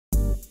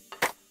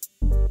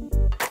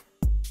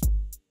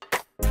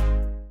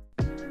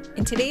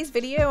In today's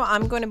video,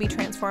 I'm going to be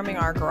transforming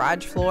our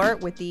garage floor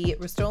with the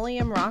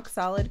Rustoleum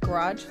Rocksolid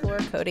Garage Floor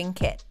Coating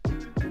Kit.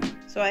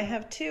 So I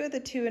have two of the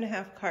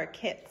 2.5 car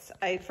kits.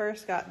 I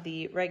first got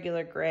the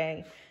regular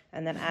gray,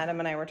 and then Adam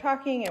and I were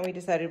talking and we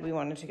decided we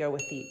wanted to go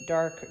with the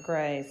dark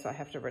gray, so I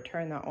have to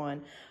return that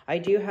one. I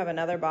do have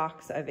another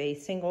box of a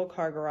single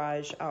car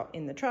garage out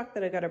in the truck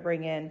that I got to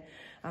bring in,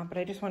 but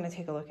I just want to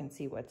take a look and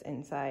see what's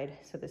inside.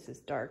 So this is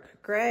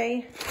dark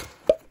gray.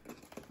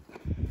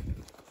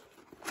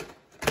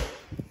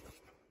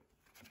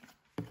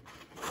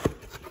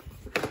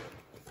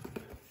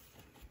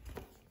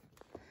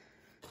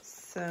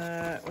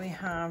 So we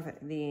have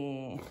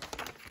the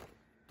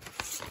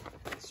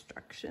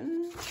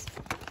instructions.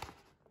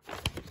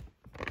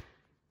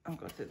 I'll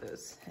go through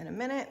those in a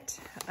minute.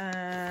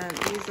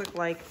 These look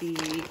like the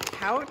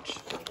pouch.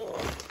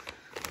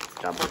 It's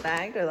double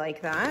bagged, I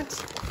like that.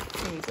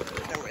 Means that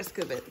there's no risk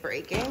of it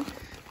breaking.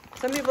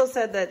 Some people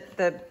said that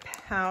the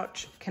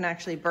pouch can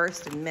actually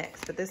burst and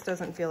mix, but this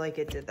doesn't feel like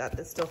it did that.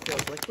 This still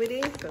feels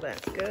liquidy, so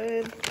that's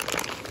good.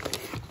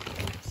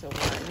 So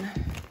 1,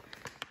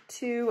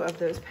 2 of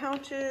those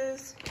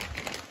pouches.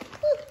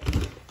 Ooh,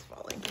 it's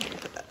falling. Let me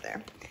put that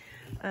there.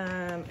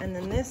 And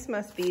then this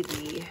must be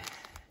the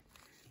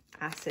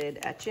acid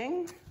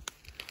etching.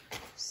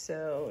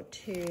 So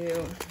 2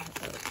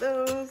 of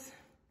those.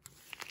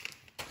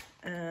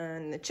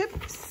 And the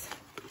chips.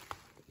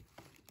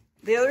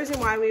 The other reason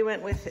why we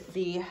went with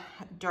the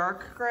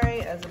dark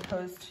gray as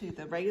opposed to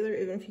the regular,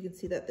 even if you can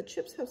see that the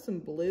chips have some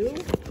blue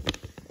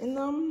in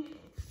them.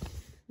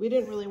 We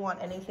didn't really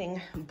want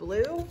anything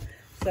blue.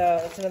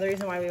 So it's another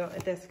reason why we went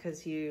with this,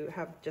 because you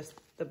have just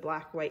the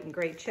black, white, and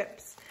gray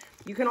chips.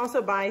 You can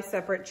also buy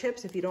separate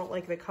chips. If you don't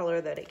like the color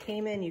that it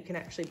came in, you can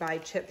actually buy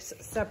chips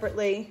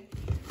separately.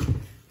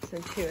 So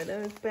 2 of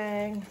those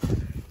bags.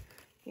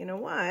 You know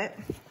what?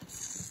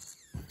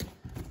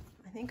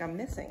 I think I'm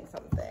missing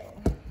something.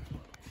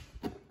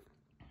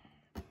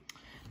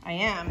 I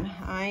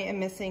am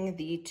missing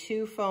the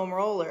 2 foam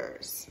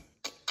rollers.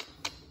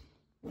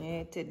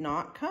 It did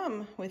not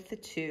come with the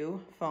 2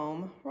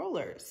 foam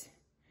rollers.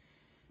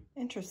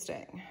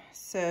 Interesting.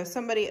 So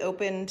somebody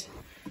opened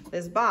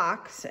this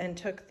box and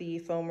took the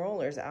foam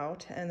rollers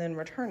out and then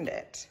returned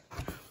it.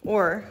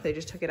 Or they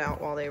just took it out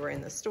while they were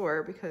in the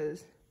store,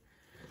 because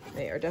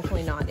they are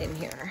definitely not in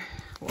here.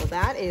 Well,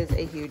 that is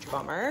a huge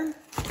bummer.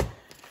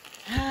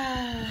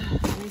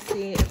 Let me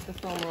see if the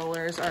foam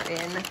rollers are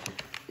in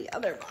the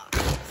other box.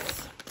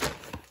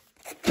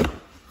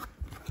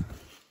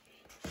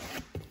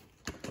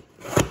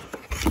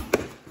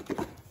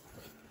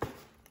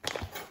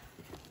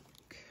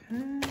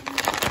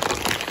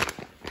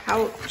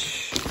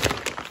 Ouch.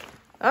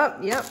 Oh,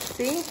 yep,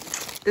 see?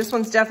 This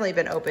one's definitely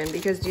been opened,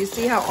 because do you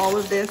see how all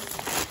of this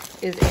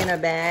is in a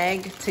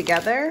bag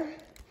together?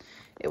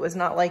 It was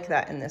not like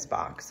that in this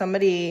box.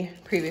 Somebody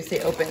previously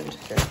opened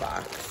this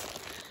box.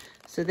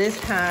 So this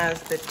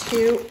has the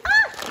 2,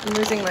 I'm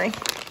losing my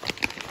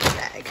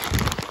bag.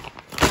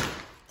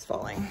 It's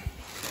falling.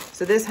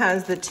 So this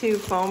has the 2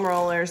 foam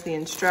rollers, the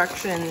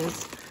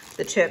instructions,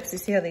 the chips. You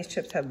see how these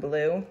chips have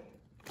blue?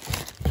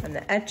 And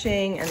the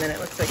etching, and then it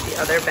looks like the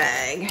other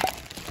bag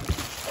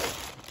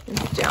is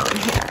down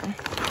here.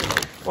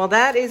 Well,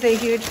 that is a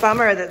huge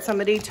bummer that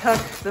somebody took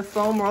the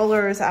foam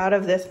rollers out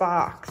of this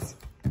box.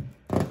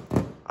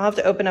 I'll have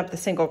to open up the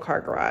single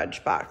car garage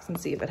box and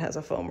see if it has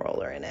a foam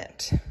roller in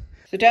it.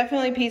 So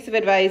definitely a piece of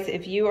advice,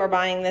 if you are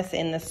buying this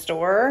in the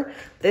store,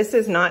 this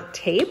is not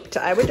taped.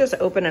 I would just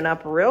open it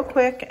up real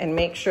quick and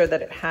make sure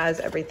that it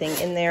has everything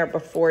in there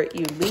before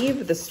you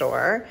leave the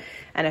store.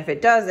 And if it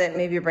doesn't,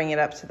 maybe bring it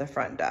up to the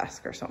front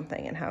desk or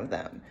something and have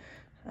them,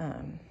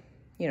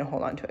 you know,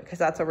 hold on to it, because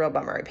that's a real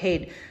bummer. I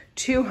paid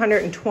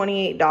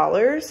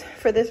 $228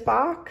 for this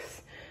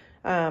box,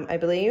 I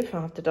believe. I'll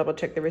have to double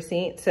check the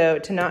receipt. So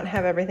to not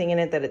have everything in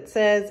it that it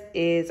says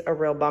is a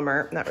real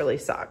bummer. That really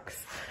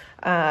sucks.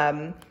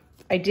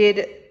 I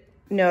did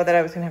know that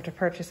I was gonna have to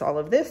purchase all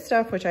of this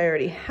stuff, which I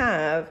already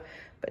have,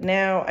 but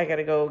now I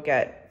gotta go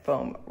get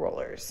foam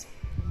rollers.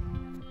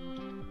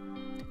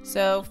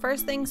 So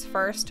first things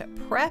first,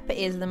 prep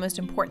is the most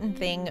important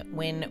thing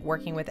when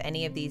working with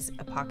any of these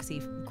epoxy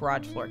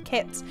garage floor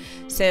kits.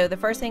 So the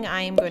first thing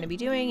I am going to be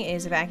doing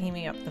is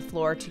vacuuming up the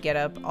floor to get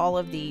up all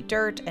of the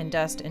dirt and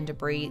dust and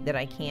debris that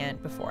I can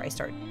before I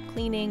start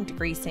cleaning,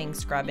 degreasing,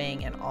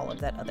 scrubbing, and all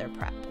of that other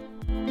prep.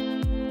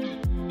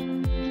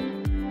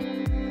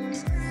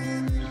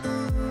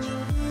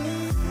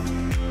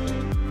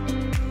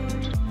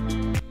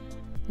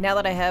 Now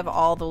that I have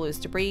all the loose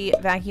debris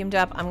vacuumed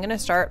up, I'm gonna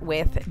start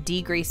with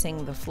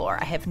degreasing the floor.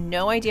 I have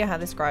no idea how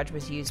this garage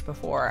was used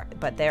before,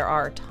 but there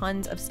are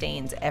tons of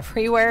stains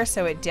everywhere,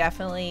 so I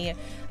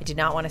did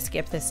not want to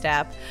skip this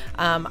step.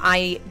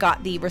 I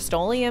got the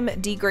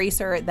Rustoleum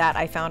degreaser that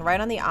I found right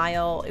on the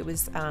aisle. It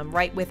was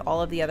right with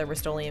all of the other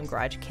Rustoleum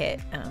garage kit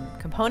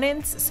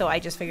components, so I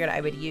just figured I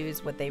would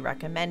use what they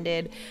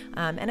recommended,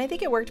 and I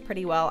think it worked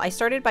pretty well. I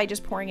started by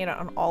just pouring it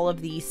on all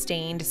of the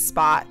stained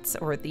spots,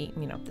 or the,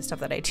 you know, the stuff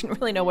that I didn't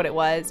really know know what it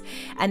was.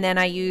 And then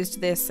I used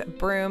this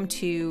broom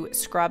to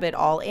scrub it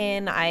all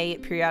in. I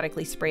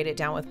periodically sprayed it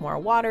down with more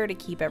water to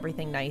keep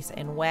everything nice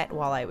and wet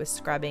while I was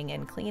scrubbing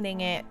and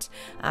cleaning it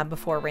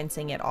before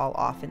rinsing it all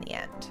off in the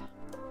end.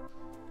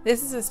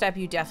 This is a step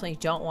you definitely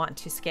don't want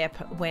to skip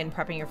when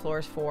prepping your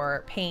floors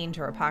for paint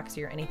or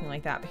epoxy or anything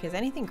like that, because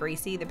anything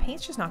greasy, the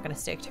paint's just not going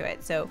to stick to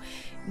it. So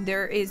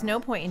there is no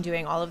point in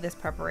doing all of this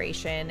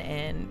preparation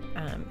and,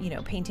 you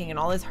know, painting and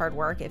all this hard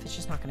work if it's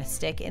just not going to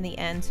stick in the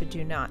end. So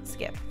do not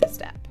skip this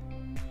step.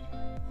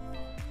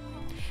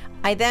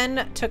 I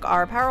then took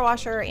our power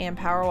washer and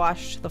power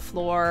washed the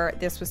floor.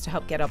 This was to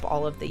help get up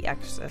all of the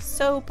excess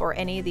soap or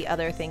any of the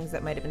other things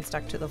that might have been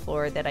stuck to the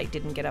floor that I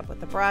didn't get up with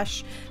the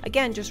brush.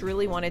 Again, just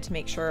really wanted to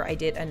make sure I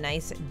did a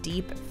nice,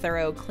 deep,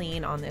 thorough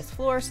clean on this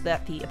floor so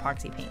that the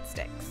epoxy paint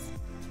sticks.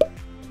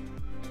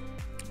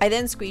 I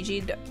then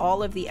squeegeed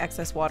all of the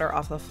excess water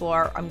off the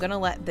floor. I'm gonna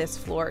let this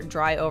floor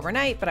dry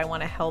overnight, but I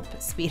wanna help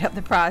speed up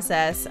the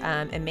process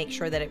and make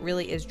sure that it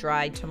really is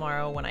dry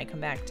tomorrow when I come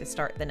back to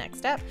start the next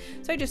step.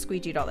 So I just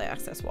squeegeed all the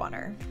excess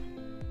water.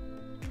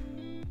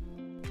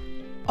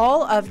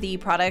 All of the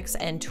products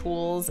and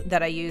tools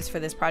that I use for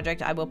this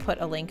project, I will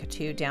put a link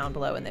to down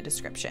below in the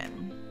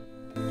description.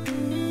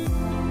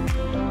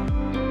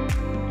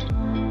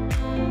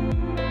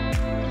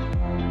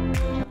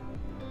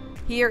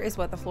 Here is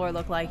what the floor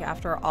looked like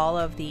after all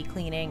of the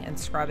cleaning and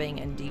scrubbing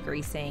and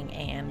degreasing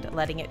and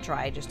letting it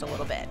dry just a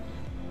little bit.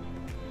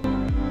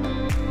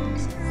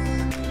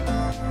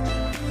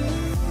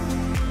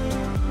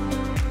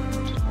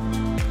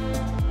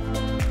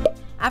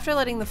 After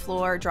letting the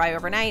floor dry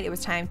overnight, it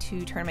was time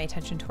to turn my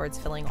attention towards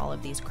filling all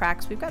of these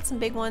cracks. We've got some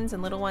big ones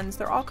and little ones.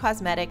 They're all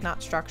cosmetic,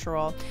 not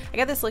structural. I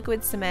got this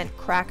liquid cement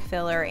crack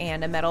filler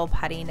and a metal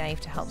putty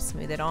knife to help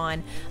smooth it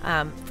on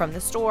from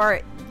the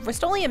store.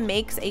 Rustoleum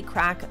makes a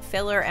crack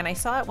filler, and I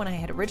saw it when I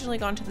had originally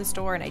gone to the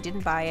store and I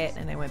didn't buy it,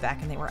 and I went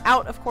back and they were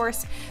out, of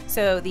course.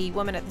 So the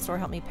woman at the store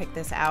helped me pick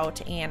this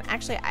out, and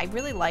actually I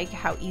really like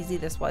how easy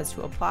this was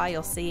to apply.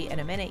 You'll see in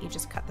a minute. You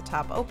just cut the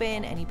top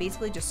open and you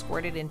basically just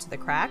squirt it into the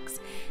cracks.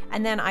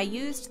 And then I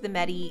used the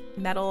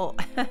metal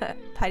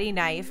putty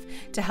knife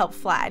to help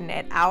flatten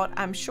it out.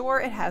 I'm sure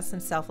it has some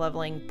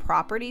self-leveling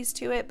properties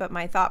to it, but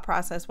my thought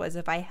process was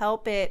if I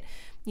help it,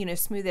 you know,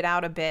 smooth it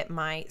out a bit,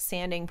 my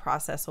sanding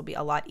process will be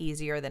a lot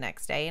easier the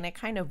next day. And it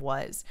kind of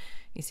was.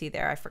 You see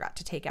there, I forgot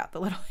to take out the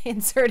little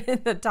insert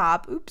in the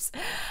top. Oops.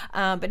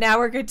 But now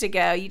we're good to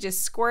go. You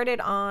just squirt it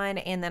on,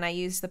 and then I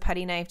used the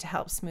putty knife to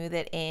help smooth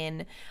it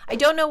in. I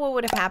don't know what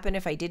would have happened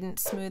if I didn't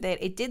smooth it.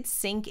 It did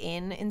sink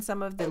in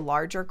some of the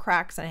larger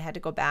cracks, and I had to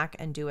go back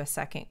and do a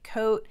second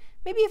coat.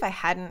 Maybe if I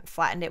hadn't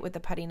flattened it with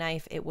the putty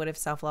knife, it would have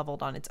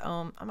self-leveled on its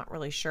own. I'm not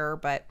really sure,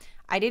 but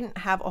I didn't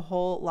have a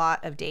whole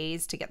lot of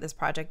days to get this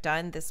project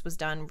done. This was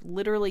done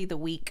literally the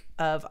week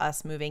of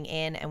us moving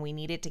in, and we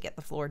needed to get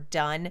the floor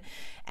done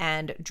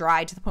and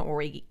dry to the point where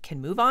we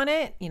can move on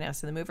it, you know,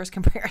 so the movers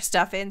can bring our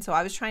stuff in. So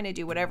I was trying to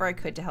do whatever I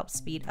could to help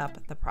speed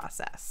up the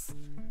process.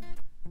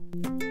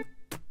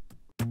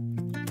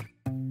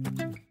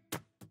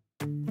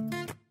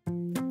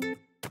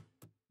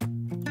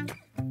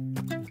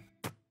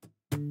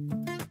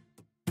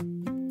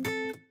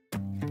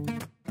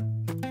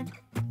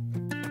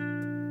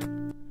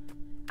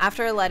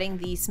 After letting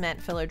the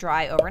cement filler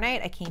dry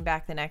overnight, I came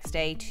back the next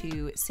day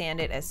to sand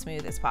it as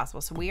smooth as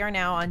possible. So we are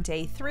now on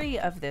day 3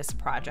 of this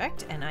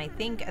project, and I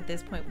think at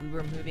this point we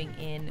were moving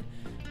in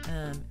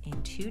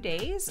 2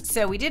 days.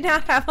 So we did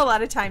not have a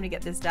lot of time to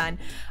get this done.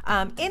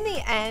 In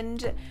the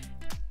end,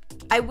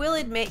 I will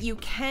admit you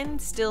can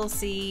still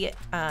see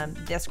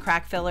this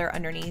crack filler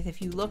underneath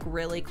if you look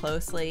really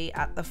closely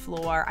at the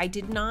floor. I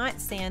did not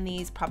sand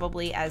these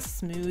probably as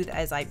smooth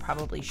as I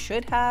probably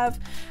should have,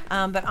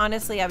 but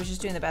honestly I was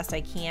just doing the best I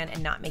can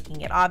and not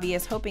making it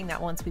obvious, hoping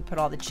that once we put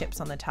all the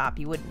chips on the top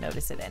you wouldn't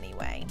notice it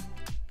anyway.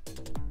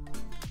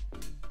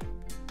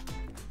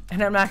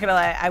 And I'm not gonna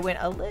lie, I went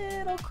a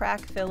little crack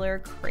filler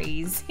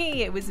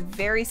crazy. It was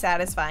very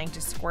satisfying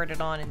to squirt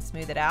it on and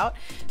smooth it out.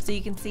 So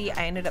you can see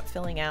I ended up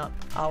filling out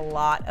a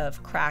lot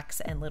of cracks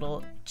and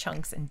little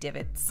chunks and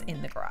divots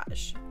in the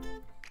garage.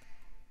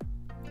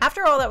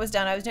 After all that was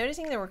done, I was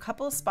noticing there were a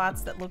couple of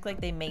spots that looked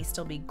like they may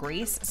still be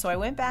grease. So I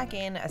went back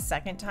in a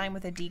second time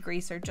with a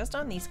degreaser just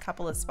on these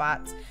couple of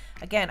spots.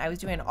 Again, I was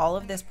doing all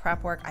of this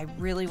prep work. I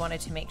really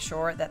wanted to make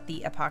sure that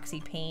the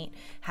epoxy paint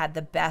had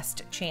the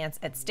best chance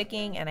at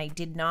sticking, and I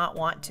did not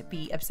want to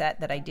be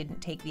upset that I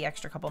didn't take the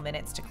extra couple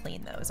minutes to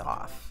clean those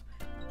off.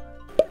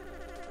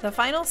 The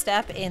final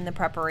step in the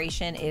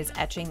preparation is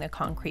etching the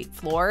concrete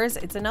floors.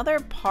 It's another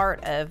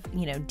part of,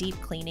 you know, deep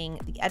cleaning.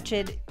 The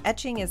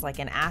etching is like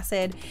an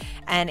acid,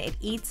 and it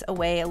eats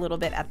away a little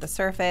bit at the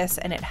surface,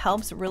 and it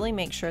helps really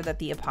make sure that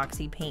the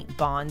epoxy paint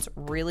bonds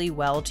really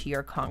well to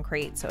your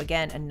concrete. So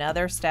again,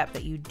 another step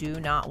that you do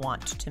not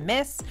want to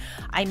miss.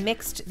 I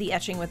mixed the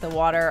etching with the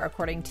water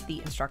according to the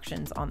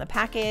instructions on the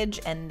package,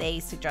 and they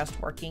suggest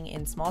working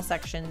in small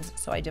sections.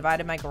 So I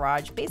divided my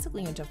garage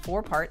basically into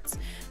 4 parts.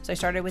 So I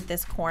started with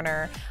this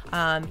corner.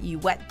 You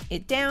wet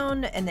it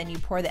down and then you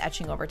pour the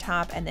etching over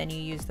top, and then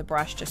you use the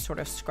brush to sort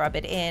of scrub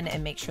it in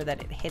and make sure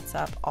that it hits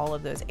up all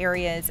of those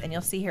areas. And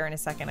you'll see here in a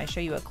second, I show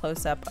you a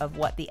close-up of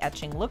what the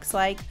etching looks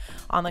like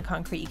on the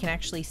concrete. You can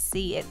actually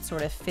see it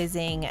sort of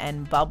fizzing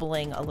and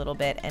bubbling a little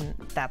bit, and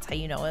that's how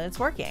you know it's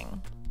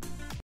working.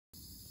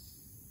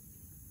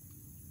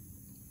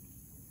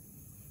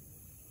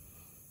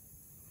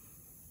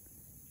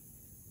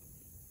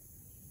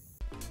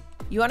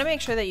 You want to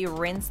make sure that you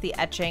rinse the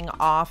etching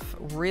off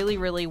really,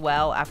 really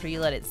well after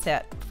you let it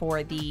sit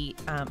for the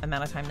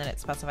amount of time that it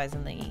specifies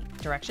in the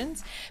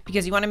directions,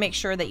 because you want to make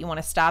sure that you want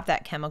to stop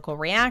that chemical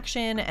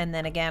reaction. And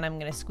then again, I'm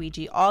going to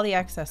squeegee all the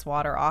excess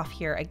water off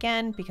here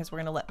again, because we're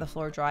going to let the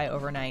floor dry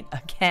overnight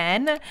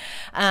again.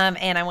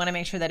 And I want to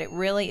make sure that it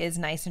really is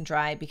nice and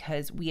dry,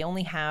 because we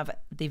only have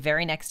the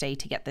very next day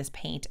to get this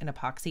paint and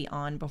epoxy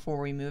on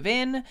before we move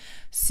in.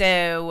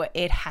 So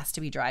it has to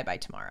be dry by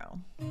tomorrow.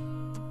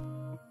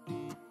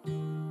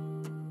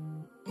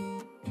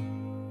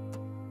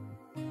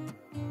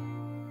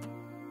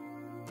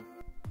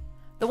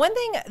 The one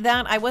thing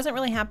that I wasn't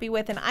really happy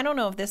with, and I don't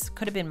know if this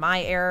could have been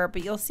my error,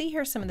 but you'll see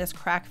here some of this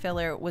crack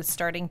filler was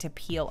starting to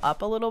peel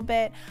up a little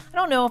bit. I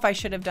don't know if I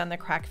should have done the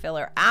crack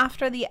filler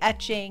after the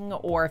etching,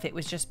 or if it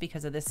was just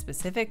because of this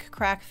specific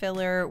crack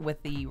filler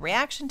with the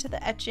reaction to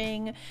the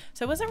etching.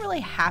 So I wasn't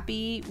really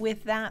happy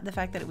with that, the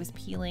fact that it was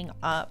peeling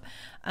up.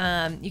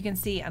 You can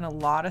see on a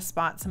lot of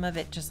spots, some of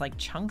it just like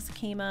chunks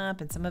came up,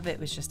 and some of it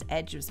was just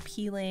edge was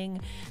peeling.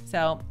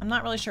 So I'm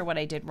not really sure what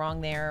I did wrong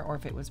there, or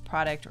if it was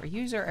product or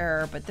user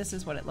error, but this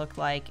is what it looked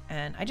like.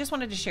 And I just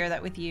wanted to share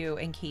that with you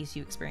in case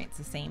you experience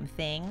the same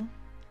thing.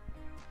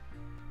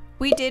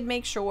 We did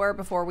make sure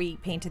before we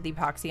painted the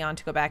epoxy on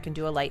to go back and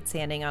do a light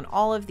sanding on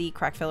all of the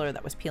crack filler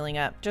that was peeling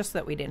up, just so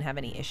that we didn't have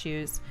any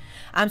issues.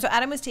 So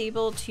Adam was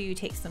able to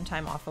take some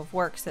time off of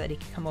work so that he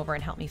could come over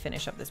and help me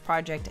finish up this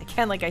project.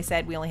 Again, like I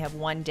said, we only have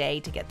one day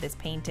to get this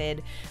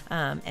painted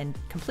and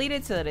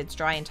completed so that it's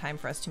dry in time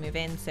for us to move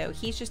in. So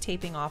he's just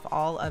taping off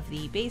all of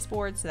the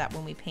baseboards so that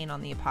when we paint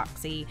on the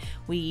epoxy,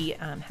 we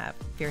have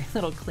very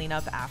little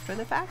cleanup after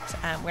the fact.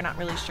 We're not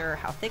really sure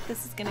how thick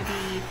this is going to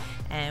be,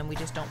 and we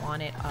just don't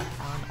want it up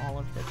on all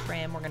of the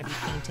trim. We're going to be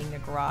painting the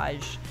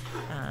garage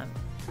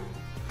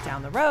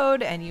down the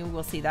road, and you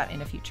will see that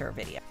in a future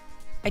video.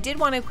 I did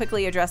want to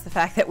quickly address the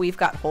fact that we've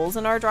got holes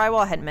in our drywall.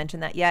 I hadn't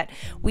mentioned that yet.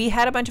 We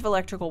had a bunch of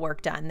electrical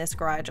work done. This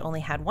garage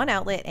only had one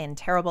outlet and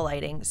terrible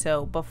lighting.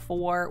 So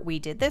before we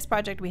did this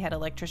project, we had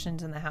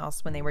electricians in the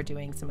house when they were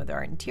doing some of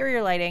our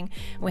interior lighting.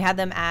 We had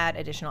them add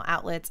additional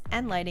outlets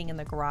and lighting in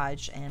the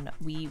garage, and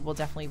we will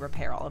definitely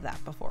repair all of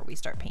that before we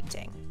start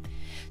painting.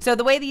 So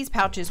the way these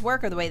pouches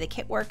work, or the way the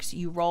kit works,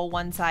 you roll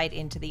one side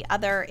into the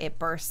other, it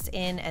bursts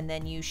in, and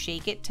then you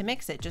shake it to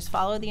mix it. Just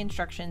follow the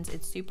instructions.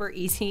 It's super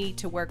easy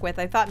to work with.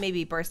 I thought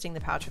maybe bursting the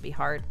pouch would be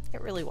hard.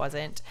 It really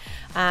wasn't.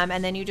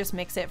 And then you just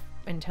mix it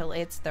until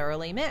it's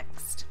thoroughly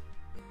mixed.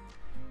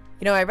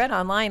 You know, I read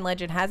online,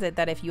 legend has it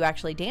that if you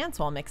actually dance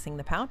while mixing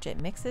the pouch, it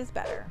mixes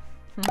better.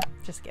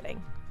 Just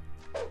kidding.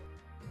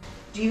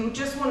 Do you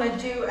just want to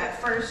do,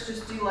 at first,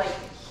 just do like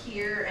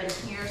here and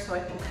here so I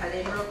can cut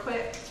in real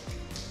quick?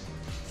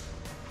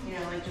 You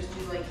know, like just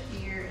do like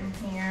here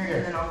and here,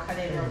 and then I'll cut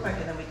in real quick,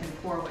 and then we can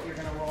pour what you're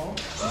gonna roll.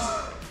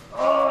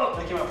 Oh,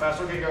 that came out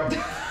fast. Okay, go.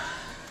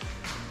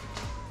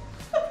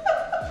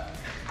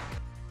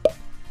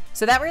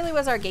 So that really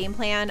was our game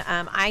plan.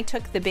 I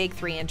took the big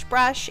 3-inch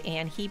brush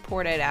and he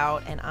poured it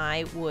out, and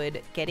I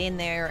would get in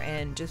there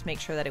and just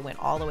make sure that it went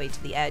all the way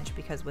to the edge,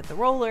 because with the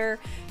roller,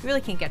 you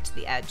really can't get to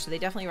the edge. So they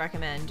definitely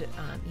recommend,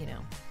 you know,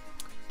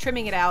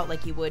 trimming it out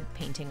like you would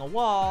painting a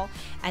wall,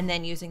 and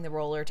then using the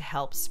roller to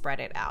help spread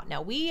it out.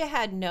 Now, we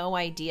had no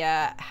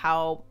idea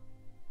how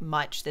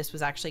much this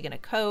was actually going to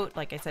coat.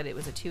 Like I said, it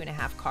was a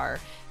 2.5 car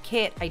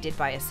kit. I did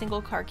buy a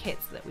single car kit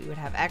so that we would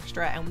have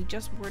extra, and we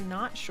just were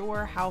not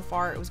sure how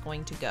far it was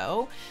going to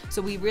go.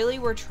 So we really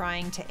were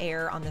trying to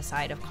err on the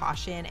side of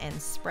caution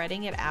and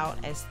spreading it out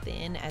as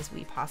thin as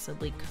we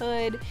possibly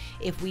could.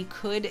 If we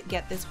could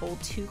get this whole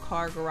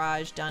 2-car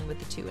garage done with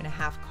the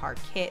 2.5 car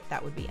kit,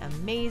 that would be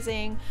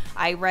amazing.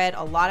 I read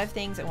a lot of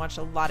things and watched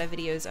a lot of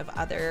videos of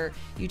other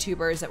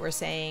YouTubers that were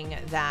saying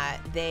that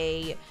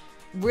they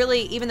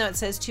really, even though it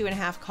says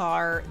 2.5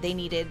 car, they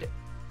needed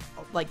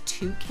like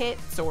 2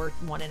 kits or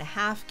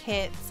 1.5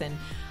 kits, and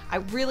I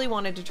really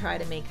wanted to try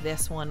to make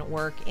this one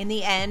work. In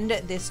the end,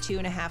 this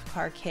 2.5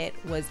 car kit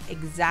was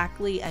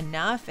exactly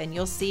enough, and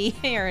you'll see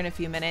here in a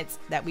few minutes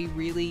that we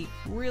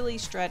really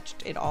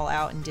stretched it all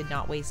out and did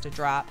not waste a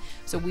drop.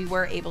 So we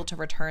were able to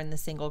return the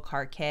single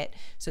car kit.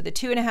 So the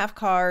 2.5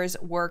 cars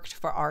worked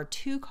for our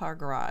 2-car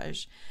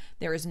garage.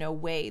 There is no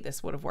way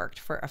this would have worked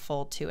for a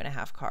full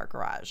 2.5 car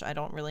garage. I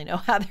don't really know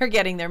how they're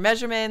getting their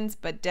measurements,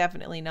 but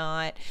definitely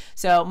not.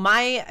 So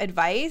my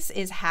advice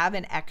is have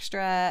an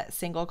extra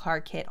single car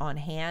kit on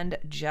hand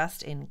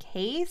just in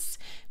case,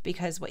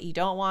 because what you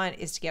don't want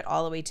is to get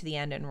all the way to the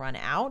end and run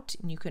out,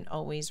 and you can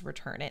always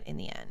return it in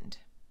the end.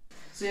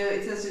 So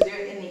it says to do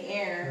it in the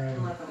air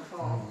and let them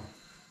fall.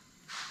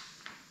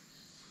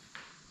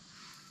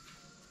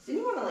 So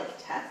you want to like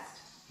test?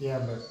 Yeah,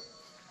 but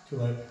Too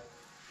late.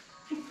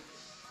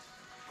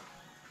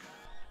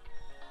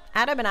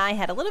 Adam and I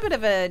had a little bit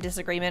of a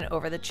disagreement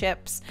over the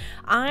chips.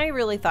 I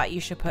really thought you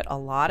should put a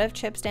lot of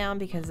chips down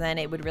because then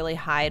it would really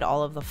hide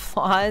all of the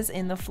flaws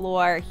in the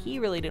floor. He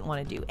really didn't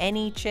want to do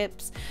any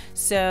chips.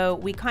 So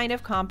we kind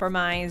of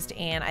compromised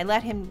and I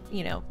let him,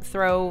 you know,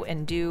 throw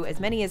and do as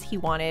many as he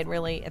wanted.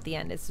 Really at the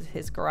end it's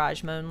his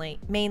garage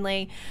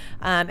mainly.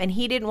 And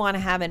he didn't want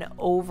to have an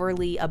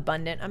overly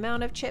abundant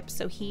amount of chips.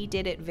 So he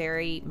did it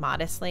very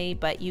modestly,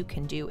 but you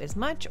can do as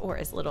much or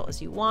as little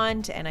as you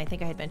want. And I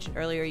think I had mentioned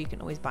earlier, you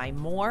can always buy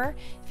more.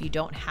 If you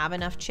don't have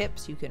enough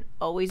chips, you can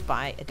always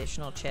buy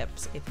additional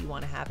chips if you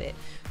want to have it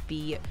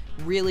be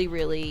really,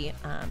 really,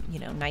 you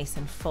know, nice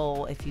and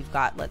full. If you've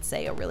got, let's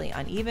say, a really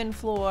uneven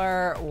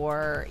floor,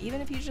 or even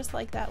if you just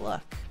like that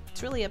look,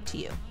 it's really up to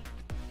you.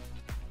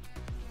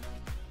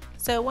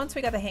 So once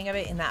we got the hang of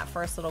it in that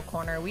first little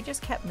corner, we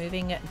just kept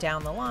moving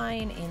down the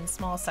line in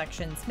small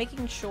sections,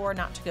 making sure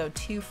not to go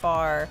too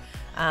far,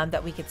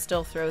 that we could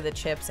still throw the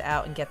chips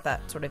out and get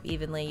that sort of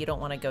evenly. You don't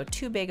want to go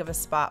too big of a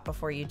spot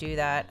before you do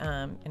that,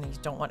 and you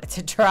don't want it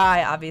to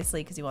dry,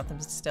 obviously, because you want them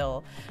to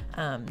still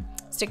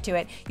stick to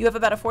it. You have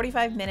about a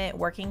 45-minute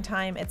working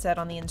time, it said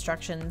on the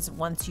instructions,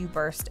 once you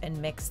burst and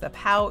mix the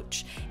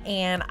pouch.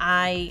 And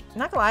I'm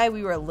not gonna lie,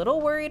 we were a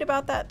little worried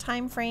about that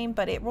time frame,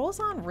 but it rolls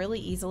on really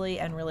easily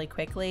and really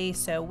quickly.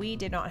 So we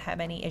did not have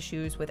any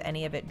issues with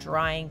any of it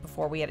drying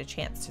before we had a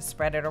chance to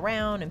spread it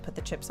around and put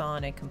the chips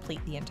on and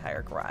complete the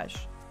entire garage.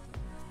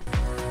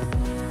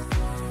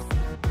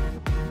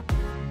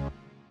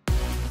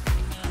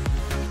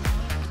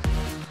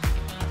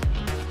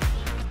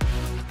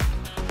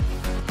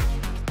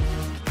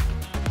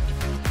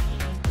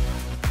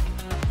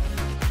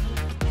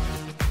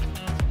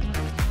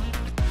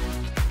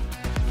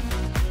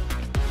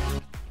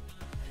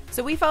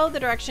 So we followed the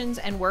directions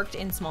and worked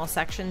in small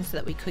sections so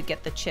that we could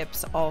get the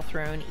chips all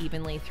thrown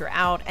evenly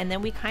throughout. And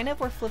then we kind of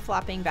were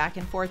flip-flopping back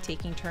and forth,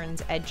 taking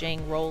turns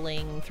edging,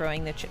 rolling,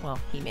 throwing the chip. Well,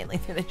 he mainly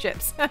threw the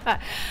chips.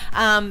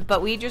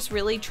 But we just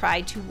really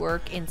tried to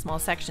work in small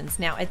sections.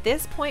 Now, at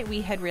this point,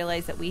 we had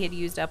realized that we had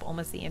used up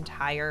almost the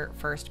entire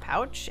first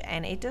pouch,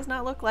 and it does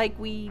not look like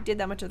we did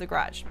that much of the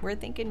garage. We're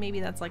thinking maybe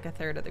that's like a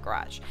third of the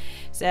garage.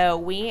 So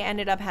we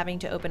ended up having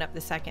to open up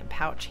the second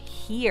pouch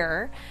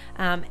here.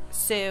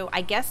 So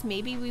I guess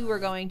maybe we were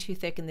going too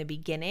thick in the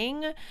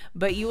beginning,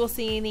 but you will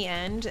see in the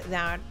end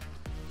that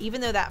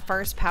even though that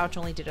first pouch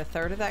only did a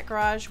third of that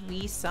garage,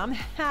 we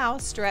somehow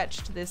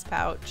stretched this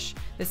pouch,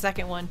 the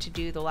second one, to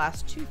do the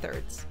last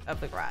 2/3 of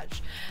the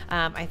garage.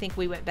 I think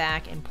we went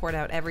back and poured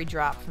out every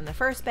drop from the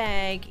first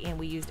bag, and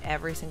we used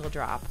every single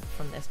drop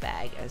from this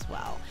bag as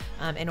well,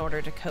 in order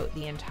to coat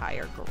the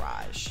entire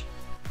garage.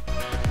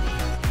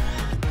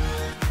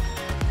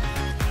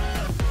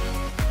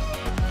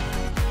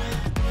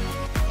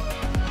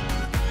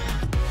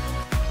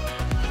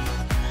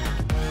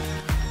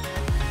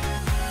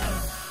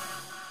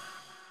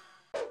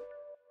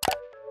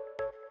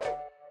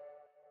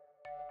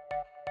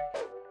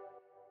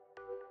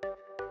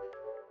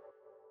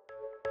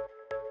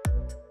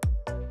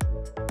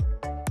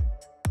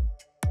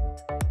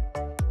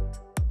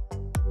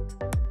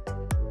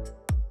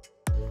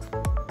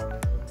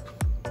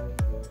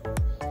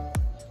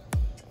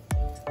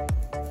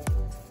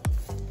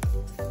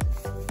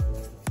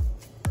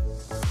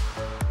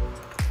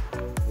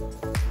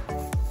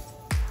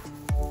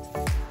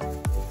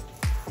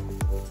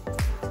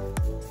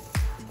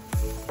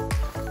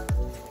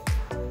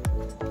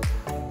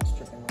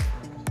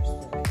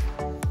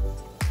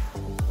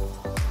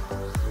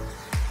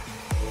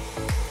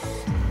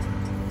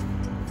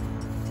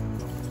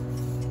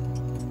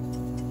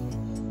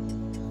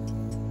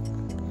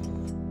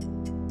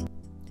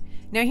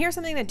 Now here's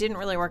something that didn't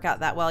really work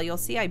out that well. You'll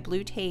see I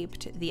blue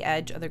taped the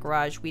edge of the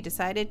garage. We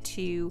decided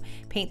to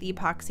paint the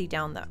epoxy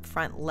down the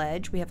front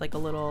ledge. We have like a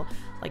little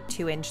like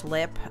 2-inch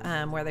lip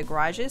where the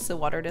garage is so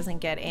water doesn't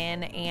get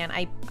in, and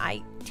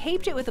I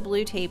taped it with a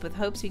blue tape with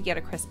hopes we'd get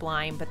a crisp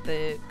line, but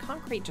the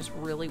concrete just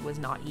really was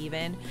not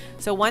even.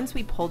 So once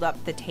we pulled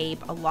up the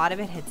tape, a lot of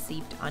it had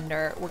seeped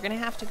under. We're gonna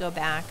have to go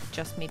back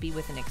just maybe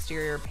with an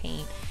exterior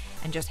paint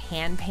and just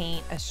hand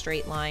paint a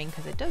straight line,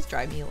 because it does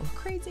drive me a little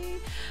crazy.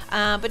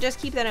 But just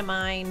keep that in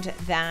mind,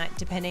 that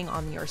depending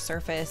on your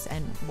surface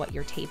and what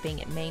you're taping,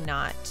 it may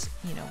not,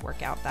 you know,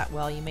 work out that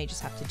well. You may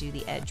just have to do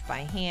the edge by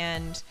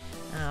hand.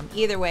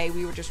 Either way,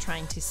 we were just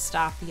trying to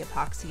stop the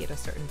epoxy at a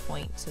certain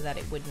point so that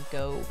it wouldn't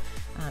go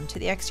to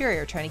the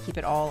exterior, trying to keep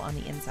it all on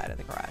the inside of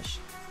the garage.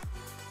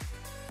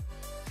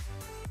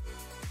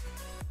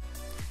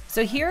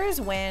 So here's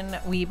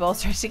when we both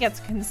started to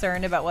get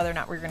concerned about whether or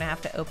not we're gonna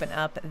have to open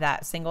up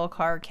that single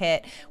car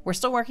kit. We're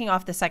still working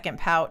off the second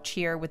pouch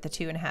here with the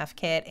 2.5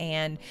 kit,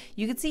 and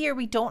you can see here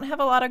we don't have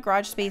a lot of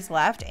garage space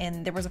left,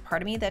 and there was a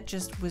part of me that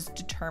just was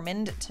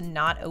determined to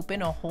not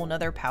open a whole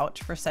nother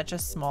pouch for such a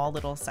small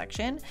little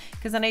section,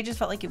 because then I just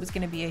felt like it was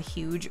gonna be a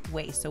huge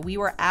waste. So we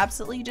were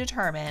absolutely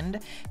determined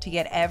to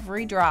get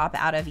every drop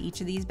out of each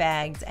of these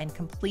bags and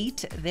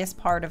complete this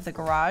part of the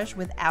garage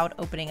without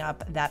opening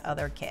up that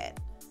other kit.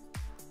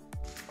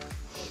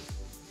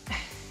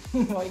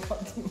 Why you call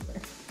it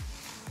teamwork?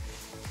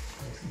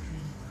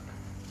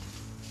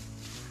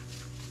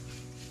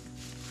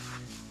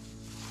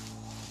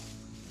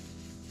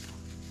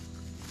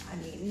 I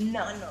mean,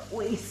 none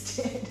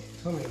wasted.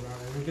 Tell me about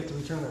it. We get to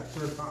return that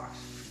third box.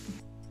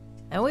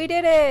 And we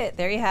did it!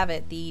 There you have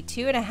it. The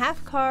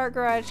 2.5 car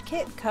garage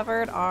kit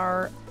covered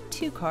our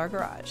 2-car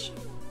garage.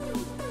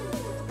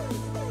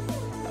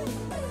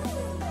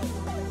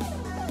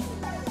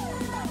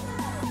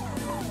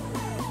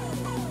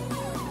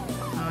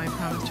 I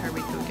promised her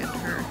we'd go get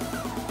her.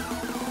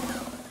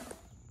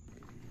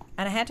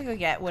 And I had to go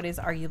get what is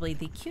arguably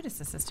the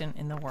cutest assistant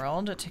in the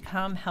world to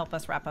come help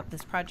us wrap up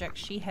this project.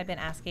 She had been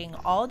asking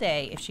all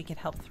day if she could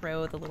help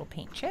throw the little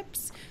paint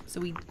chips, so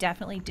we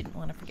definitely didn't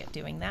want to forget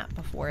doing that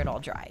before it all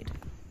dried.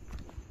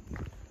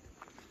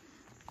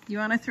 You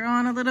want to throw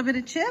on a little bit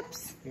of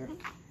chips? Here,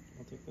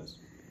 I'll take this.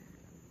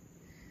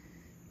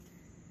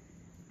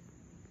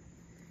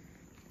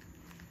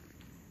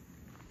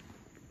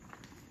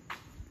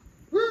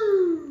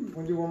 Woo!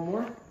 Want to do one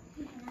more?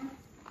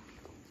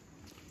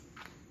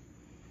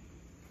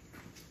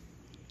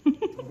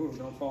 Ooh,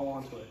 don't fall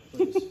onto it,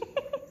 please.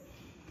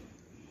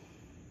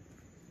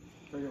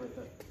 Right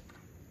there.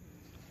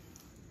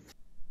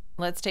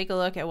 Let's take a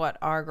look at what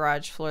our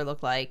garage floor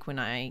looked like when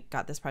I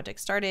got this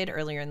project started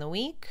earlier in the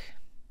week.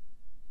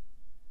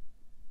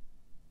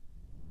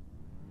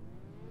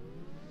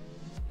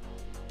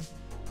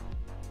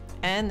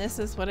 And this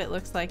is what it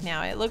looks like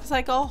now. It looks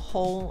like a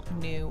whole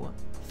new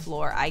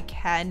floor. I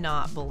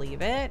cannot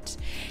believe it.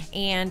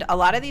 And a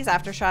lot of these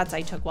after shots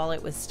I took while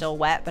it was still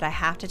wet, but I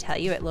have to tell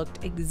you, it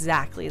looked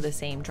exactly the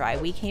same dry.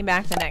 We came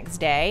back the next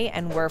day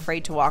and were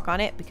afraid to walk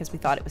on it because we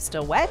thought it was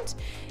still wet,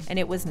 and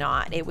it was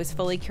not. It was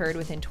fully cured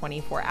within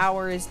 24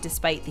 hours,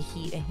 despite the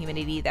heat and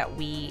humidity that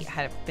we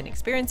had been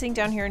experiencing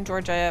down here in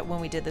Georgia when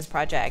we did this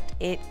project.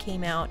 It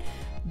came out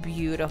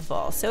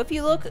beautiful. So if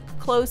you look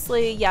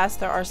closely, yes,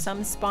 there are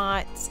some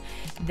spots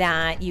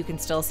that you can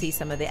still see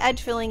some of the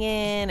edge filling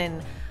in,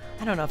 and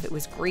I don't know if it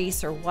was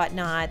grease or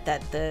whatnot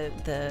that the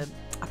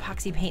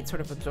epoxy paint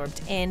sort of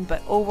absorbed in,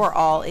 but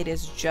overall it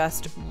is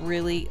just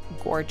really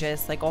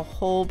gorgeous, like a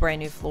whole brand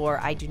new floor.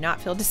 I do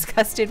not feel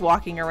disgusted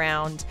walking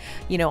around,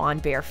 you know, on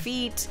bare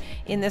feet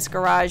in this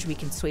garage. We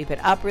can sweep it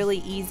up really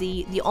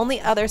easy. The only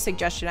other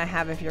suggestion I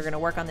have if you're going to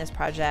work on this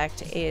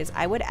project is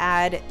I would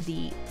add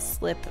the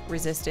slip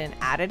resistant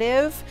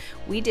additive.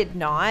 We did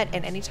not,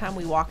 and anytime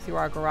we walk through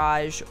our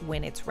garage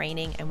when it's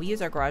raining, and we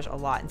use our garage a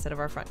lot instead of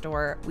our front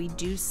door, we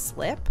do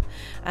slip.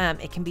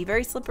 It can be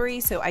very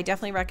slippery, so I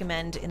definitely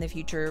recommend in the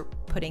future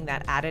putting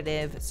that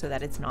additive so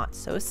that it's not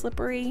so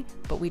slippery,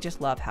 but we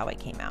just love how it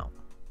came out.